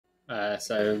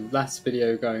So last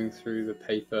video going through the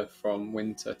paper from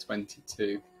winter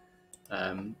 22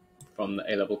 from the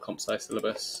A-level comp sci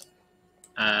syllabus.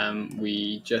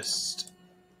 We just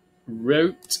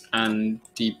wrote and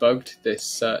debugged this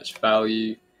search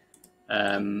value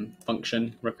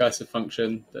function, recursive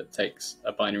function that takes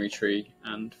a binary tree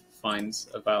and finds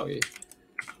a value.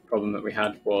 The problem that we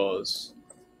had was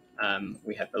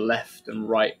we had the left and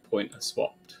right pointer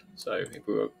swapped. So if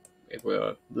we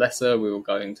were lesser, we were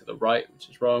going to the right, which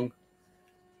is wrong.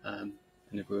 And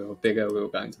if we were bigger, we were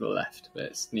going to the left, but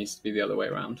it needs to be the other way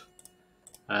around.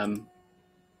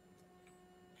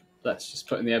 Let's just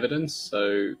put in the evidence.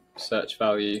 So search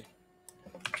value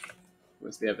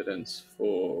was the evidence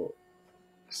for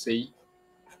C,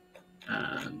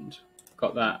 and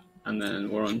got that. And then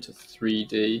we're on to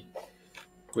 3D,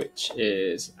 which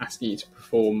is asking you to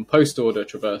perform post-order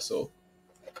traversal.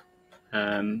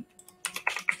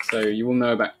 So you will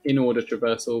know about in-order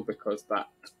traversal because that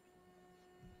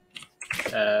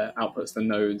outputs the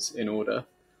nodes in order.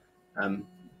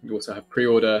 You also have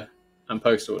pre-order and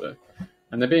post-order.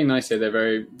 And they're being nice here. They're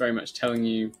very, very much telling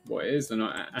you what it is. They're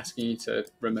not asking you to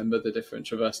remember the different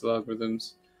traversal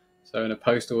algorithms. So in a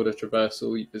post-order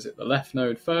traversal, you visit the left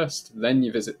node first, then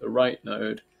you visit the right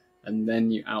node, and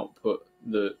then you output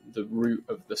the root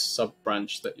of the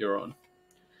sub-branch that you're on.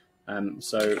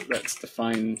 So let's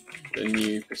define the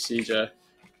new procedure,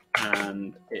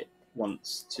 and it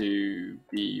wants to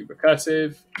be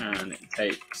recursive, and it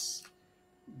takes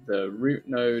the root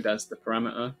node as the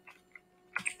parameter,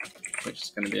 which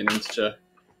is going to be an integer.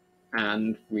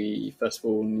 And we first of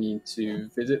all need to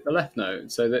visit the left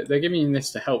node. So they're giving you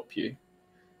this to help you.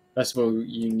 First of all,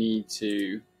 you need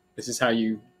to, this is how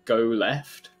you go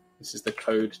left. This is the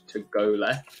code to go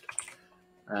left.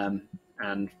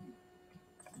 And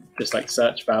just like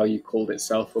search value called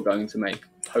itself, we're going to make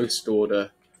post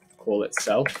order call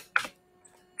itself.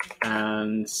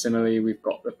 And similarly, we've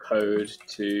got the code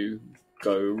to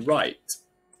go right.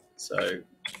 So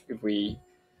if we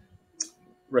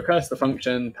recurse the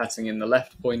function passing in the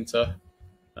left pointer,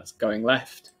 that's going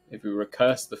left. If we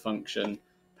recurse the function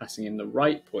passing in the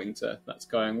right pointer, that's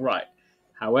going right.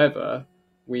 However,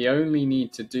 we only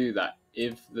need to do that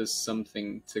if there's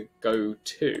something to go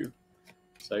to.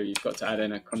 So you've got to add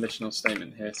in a conditional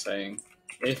statement here saying,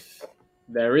 if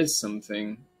there is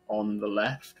something on the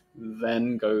left,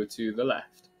 then go to the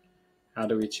left. How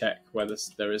do we check whether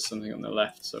there is something on the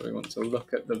left? So we want to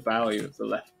look at the value of the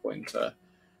left pointer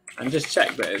and just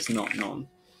check that it's not none.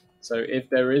 So if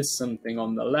there is something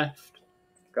on the left,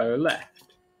 go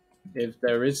left. If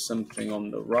there is something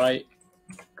on the right,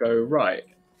 go right.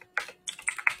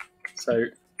 So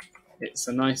it's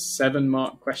a nice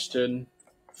 7-mark question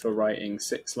for writing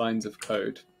 6 lines of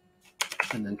code.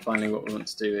 And then finally what we want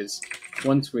to do is,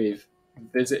 once we've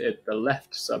visited the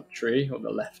left subtree or the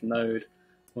left node,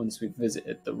 once we've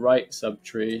visited the right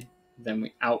subtree, then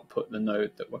we output the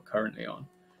node that we're currently on.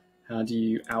 How do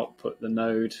you output the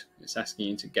node? It's asking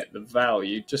you to get the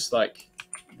value, just like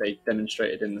they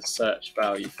demonstrated in the search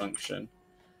value function.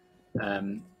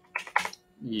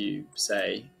 You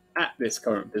say, at this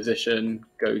current position,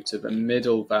 go to the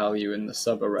middle value in the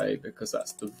subarray because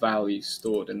that's the value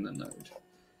stored in the node.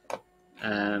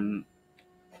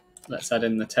 Let's add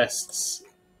in the tests.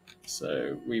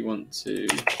 So we want to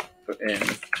put in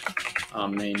our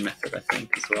main method, I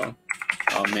think, as well.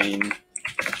 Our main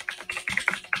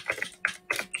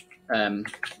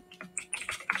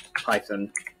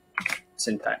Python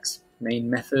syntax. Main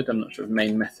method, I'm not sure if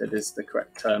main method is the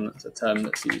correct term. That's a term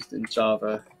that's used in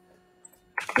Java.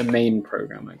 The main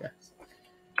program, I guess.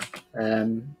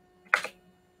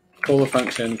 Call the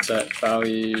function search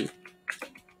value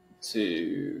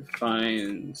to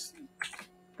find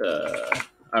the,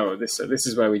 so this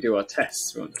is where we do our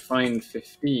tests. We want to find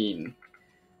 15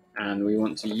 and we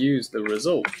want to use the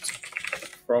result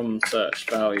from search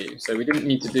value. So we didn't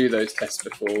need to do those tests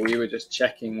before. We were just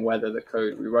checking whether the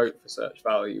code we wrote for search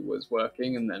value was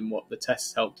working, and then what the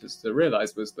tests helped us to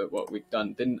realize was that what we'd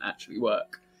done didn't actually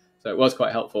work. So it was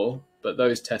quite helpful, but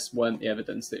those tests weren't the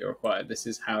evidence that you required. This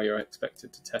is how you're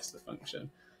expected to test the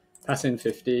function. Pass in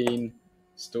 15,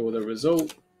 store the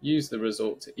result, use the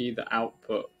result to either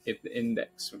output if the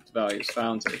index of the value is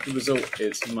found. So if the result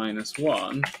is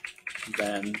 -1,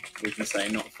 then we can say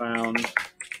not found.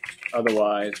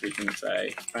 Otherwise, we can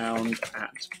say found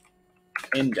at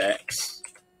index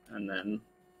and then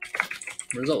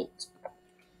result.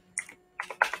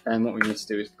 And what we need to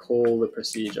do is call the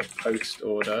procedure post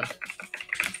order,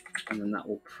 and then that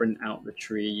will print out the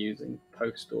tree using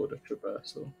post order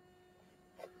traversal.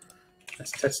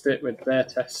 Let's test it with their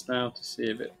test now to see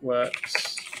if it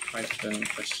works. Python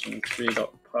question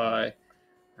 3.py,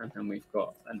 And then we've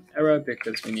got an error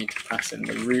because we need to pass in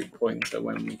the root pointer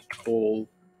when we call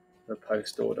the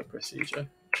post order procedure.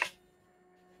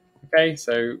 Okay,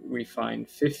 so we find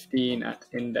 15 at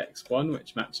index 1,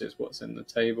 which matches what's in the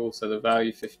table. So the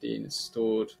value 15 is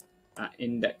stored at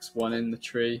index 1 in the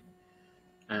tree.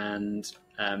 And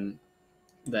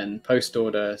then post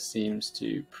order seems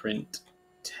to print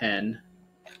 10.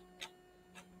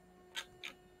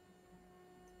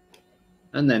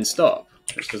 And then stop,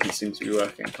 which doesn't seem to be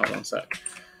working. Hold on a sec.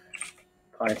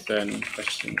 Python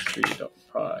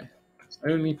question3.py. It's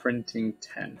only printing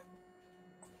 10.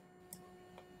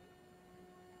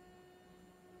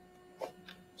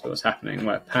 So what's happening?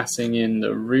 We're passing in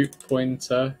the root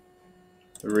pointer.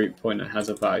 The root pointer has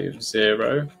a value of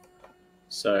 0.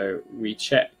 So we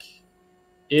check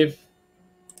if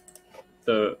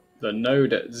the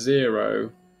node at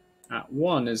 0 at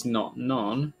 1 is not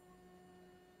none.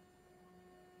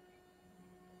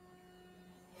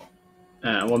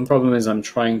 One problem is I'm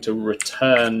trying to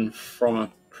return from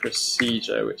a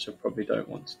procedure, which I probably don't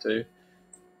want to do.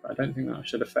 But I don't think that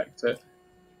should affect it.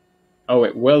 Oh,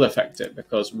 it will affect it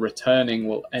because returning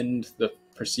will end the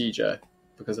procedure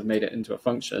because I've made it into a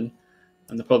function.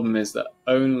 And the problem is that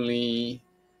only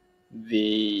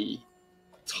the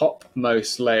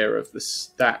topmost layer of the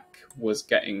stack was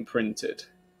getting printed.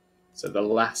 So the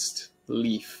last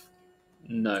leaf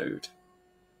node.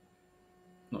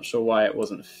 Not sure why it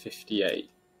wasn't 58.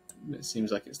 It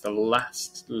seems like it's the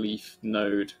last leaf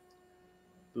node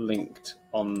linked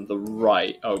on the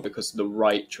right. Oh, because the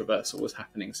right traversal was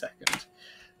happening second.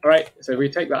 All right, so if we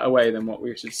take that away, then what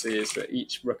we should see is that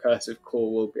each recursive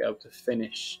call will be able to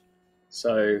finish.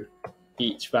 So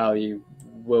each value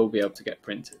will be able to get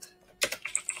printed.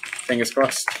 Fingers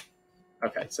crossed.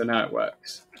 Okay, so now it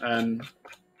works.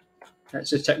 Let's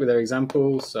just check with our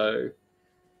example. So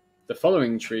the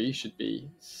following tree should be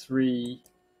 3,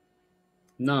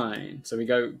 9. So we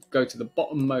go to the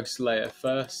bottommost layer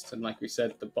first, and like we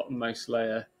said, the bottommost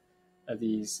layer are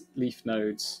these leaf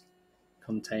nodes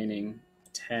containing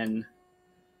 10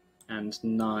 and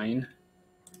 9.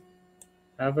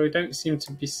 However, we don't seem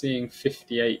to be seeing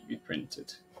 58 be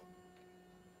printed.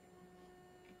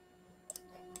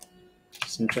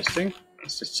 It's interesting.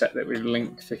 Let's just check that we've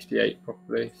linked 58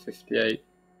 properly. 58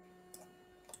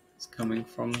 is coming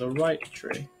from the right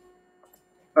tree.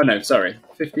 Oh no, sorry,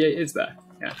 58 is there.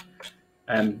 Yeah.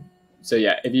 So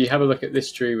yeah, if you have a look at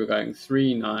this tree, we're going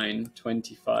 3, 9,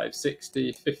 25,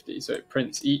 60, 50. So it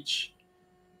prints each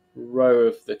row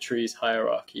of the tree's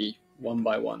hierarchy one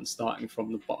by one, starting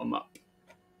from the bottom up.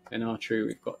 In our tree,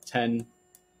 we've got 10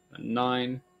 and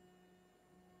 9,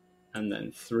 and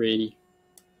then 3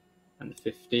 and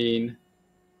 15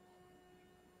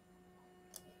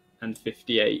 and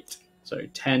 58. So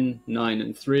 10, 9,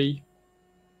 and 3.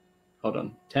 Hold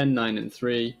on, 10, 9, and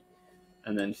 3,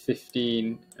 and then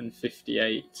 15 and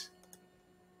 58,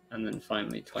 and then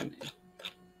finally 20.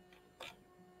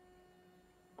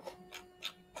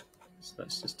 So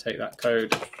let's just take that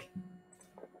code.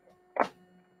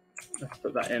 Let's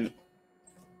put that in.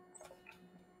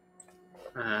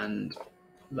 And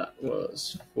that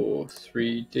was for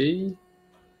 3D.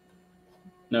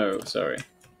 No, sorry.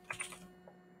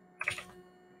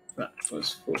 That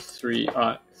was for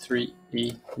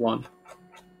 3E1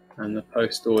 and the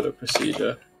post order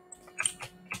procedure.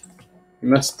 You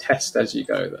must test as you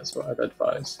go, that's what I'd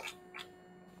advise.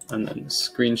 And then the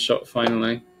screenshot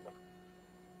finally.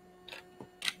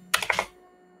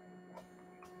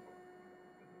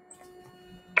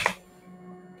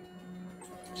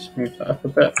 Just move that up a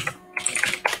bit.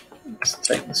 Let's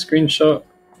take the screenshot.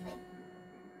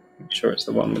 Make sure it's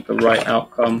the one with the right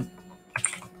outcome.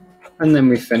 And then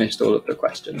we've finished all of the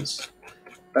questions.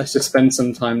 Let's just spend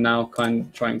some time now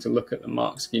trying to look at the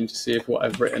mark scheme to see if what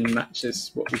I've written matches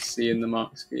what we see in the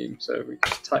mark scheme. So if we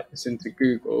just type this into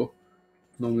Google,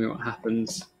 normally what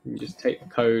happens, you just take the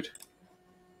code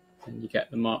and you get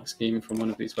the mark scheme from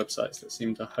one of these websites that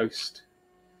seem to host.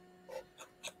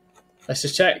 Let's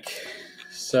just check.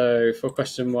 So for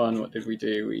question 1, what did we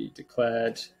do? We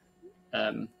declared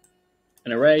an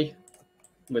array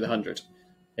with 100.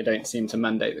 They don't seem to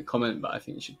mandate the comment, but I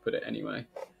think you should put it anyway.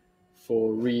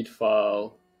 For read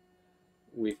file,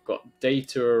 we've got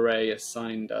data array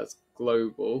assigned as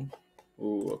global.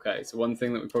 Ooh, okay, so one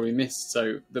thing that we probably missed.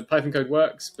 So the Python code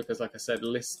works because, like I said,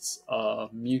 lists are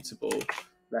mutable,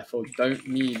 therefore don't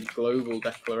need global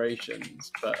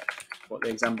declarations. But what the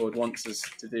example board wants us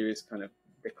to do is kind of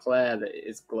declare that it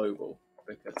is global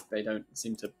because they don't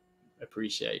seem to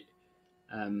appreciate.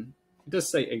 It does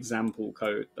say example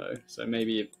code though, so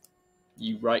maybe if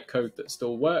you write code that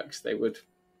still works, they would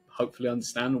hopefully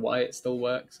understand why it still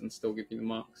works and still give you the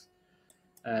marks.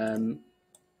 You'll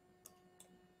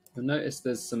notice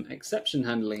there's some exception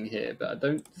handling here, but I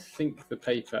don't think the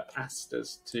paper asked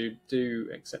us to do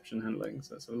exception handling.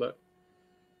 So let's have a look.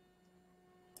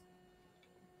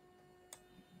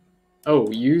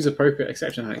 Oh, use appropriate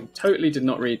exception handling. Totally did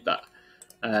not read that.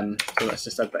 So let's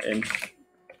just add that in.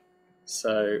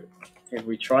 So if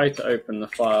we try to open the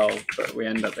file, but we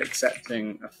end up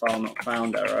accepting a file not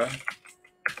found error,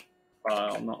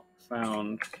 file not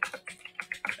found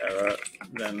error,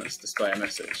 then let's display a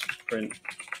message. Print,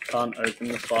 can't open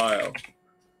the file.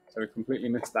 So we completely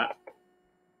missed that.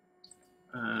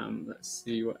 Let's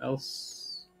see what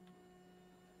else.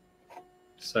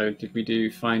 So did we do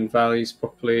find values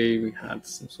properly? We had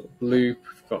some sort of loop.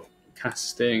 We've got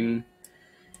casting.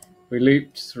 We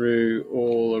looped through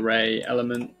all array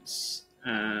elements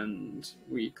and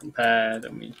we compared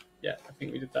and I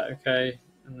think we did that okay.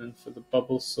 And then for the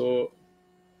bubble sort,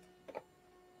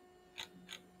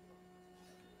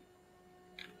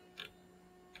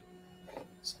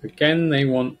 so again, they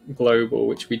want global,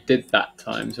 which we did that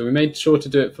time. So we made sure to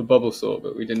do it for bubble sort,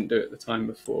 but we didn't do it the time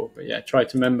before. But yeah, try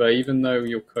to remember, even though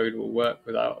your code will work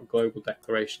without a global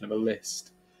declaration of a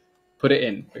list, put it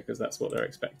in because that's what they're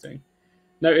expecting.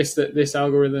 Notice that this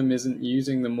algorithm isn't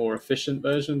using the more efficient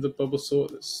version of the bubble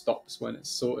sort that stops when it's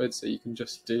sorted. So you can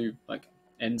just do like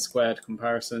n-squared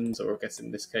comparisons, or I guess in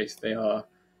this case, they are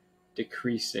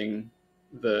decreasing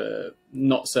the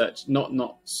not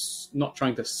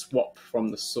trying to swap from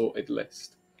the sorted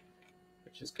list,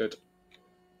 which is good.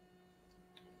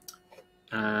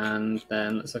 And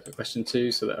then let's look at question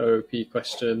 2. So the OOP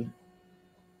question.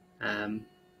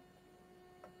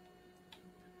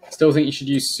 Still think you should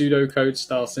use pseudocode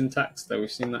style syntax, though we've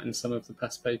seen that in some of the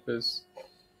past papers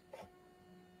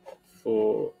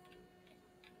for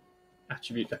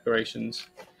attribute declarations.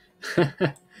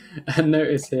 And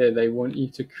notice here they want you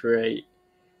to create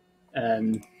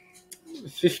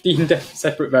 15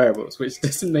 separate variables, which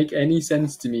doesn't make any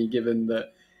sense to me, given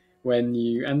that when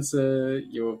you answer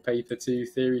your paper 2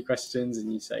 theory questions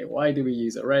and you say, why do we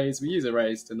use arrays? We use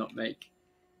arrays to not make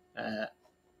a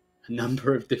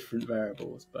number of different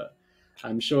variables, but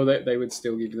I'm sure that they would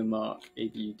still give you the mark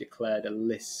if you declared a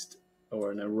list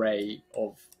or an array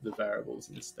of the variables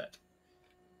instead.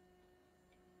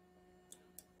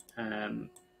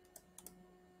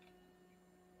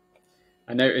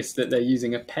 I noticed that they're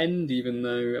using append, even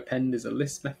though append is a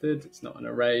list method. It's not an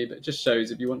array, but it just shows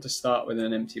if you want to start with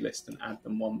an empty list and add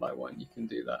them one by one, you can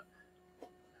do that.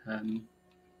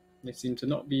 They seem to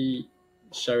not be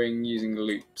showing using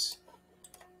loops,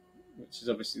 which is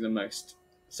obviously the most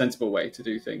sensible way to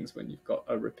do things when you've got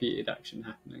a repeated action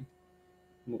happening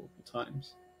multiple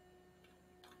times.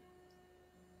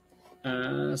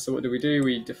 So what did we do?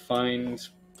 We defined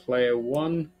player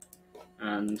 1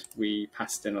 and we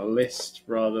passed in a list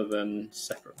rather than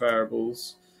separate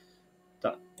variables.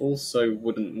 That also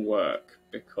wouldn't work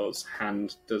because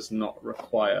hand does not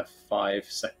require 5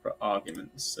 separate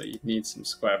arguments, so you'd need some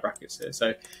square brackets here.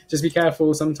 So just be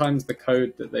careful, sometimes the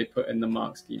code that they put in the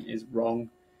mark scheme is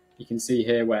wrong. You can see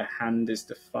here where hand is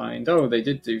defined. Oh, they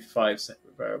did do 5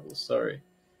 separate variables, sorry.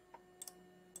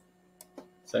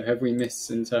 So have we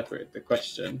misinterpreted the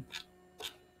question?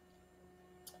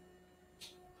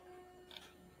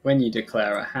 When you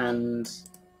declare a hand,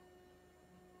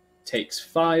 takes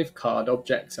 5 card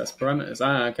objects as parameters.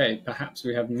 Okay, perhaps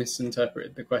we have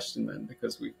misinterpreted the question then,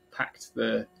 because we've packed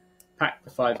the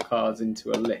 5 cards into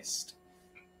a list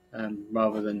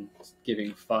rather than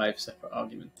giving 5 separate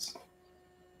arguments.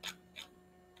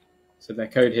 So their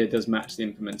code here does match the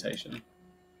implementation.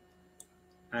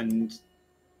 And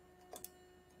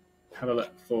have a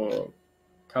look for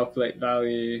calculate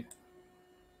value.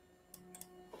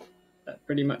 That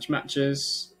pretty much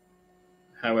matches.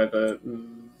 However,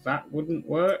 that wouldn't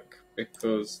work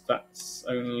because that's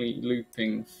only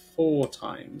looping 4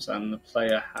 times and the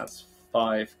player has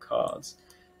 5 cards.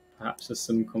 Perhaps there's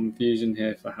some confusion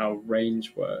here for how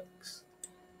range works,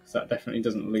 because that definitely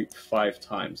doesn't loop 5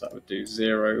 times. That would do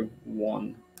 0,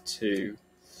 1, 2,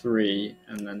 3,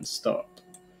 and then stop.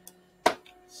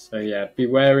 So yeah, be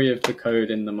wary of the code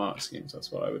in the mark schemes,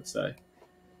 that's what I would say.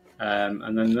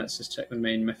 And then let's just check the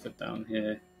main method down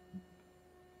here.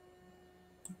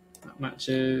 That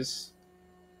matches.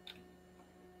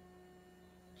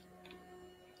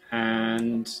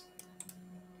 And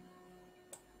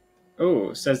oh,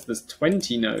 it says there's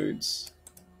 20 nodes.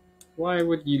 Why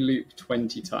would you loop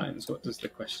 20 times? What does the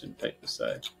question paper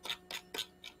say?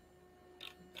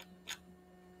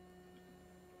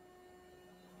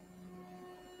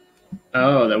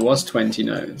 Oh, there was 20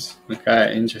 nodes.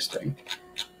 Okay, interesting.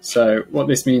 So what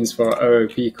this means for our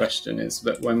OOP question is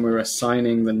that when we're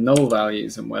assigning the null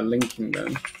values and we're linking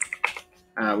them,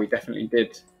 we definitely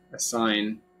did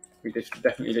assign, we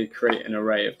definitely did create an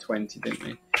array of 20, didn't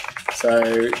we?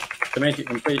 So to make it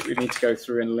complete, we need to go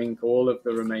through and link all of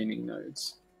the remaining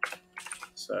nodes.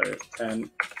 So 10,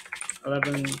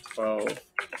 11, 12,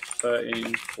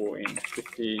 13, 14,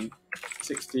 15,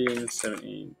 16,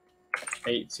 17,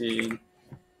 18,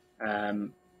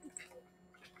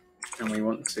 and we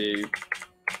want to,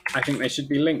 I think they should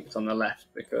be linked on the left,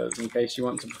 because in case you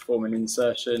want to perform an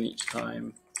insertion each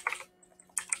time,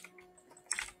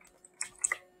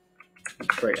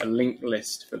 create a linked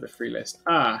list for the free list.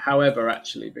 However,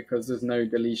 actually, because there's no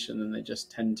deletion and they just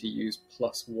tend to use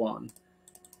 +1, you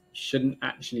shouldn't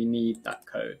actually need that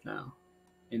code now,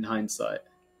 in hindsight,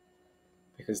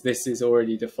 because this is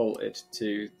already defaulted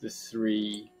to the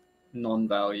 3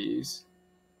 non-values.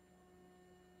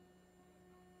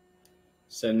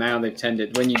 So now they've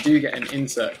tended, when you do get an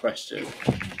insert question,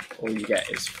 all you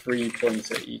get is free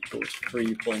pointer equals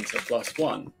free pointer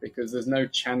 +1, because there's no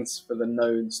chance for the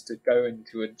nodes to go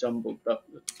into a jumbled up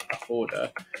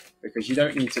order, because you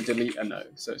don't need to delete a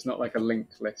node. So it's not like a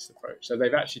linked list approach. So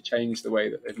they've actually changed the way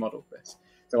that they've modeled this.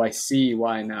 So I see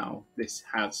why now this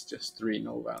has just 3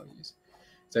 null values.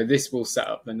 So this will set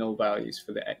up the null values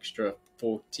for the extra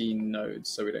 14 nodes,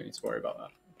 so we don't need to worry about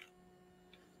that.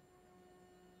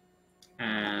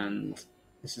 And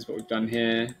this is what we've done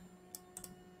here.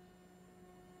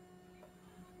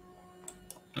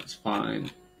 That's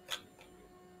fine.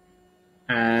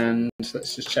 And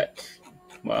let's just check.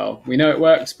 Well, we know it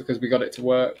works because we got it to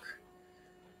work.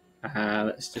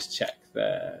 Let's just check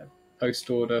the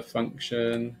post order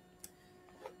function.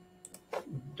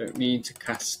 Don't need to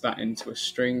cast that into a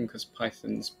string because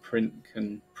Python's print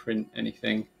can print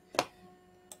anything.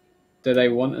 Do they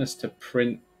want us to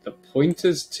print the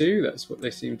pointers too? That's what they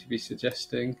seem to be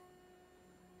suggesting.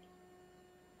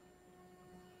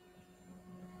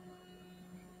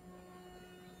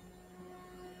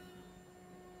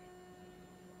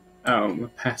 Oh, we're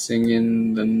passing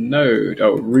in the node.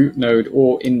 Oh, root node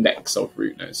or index of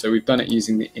root node. So we've done it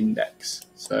using the index.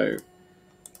 So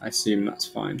I assume that's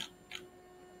fine.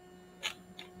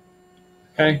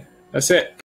 Okay, that's it.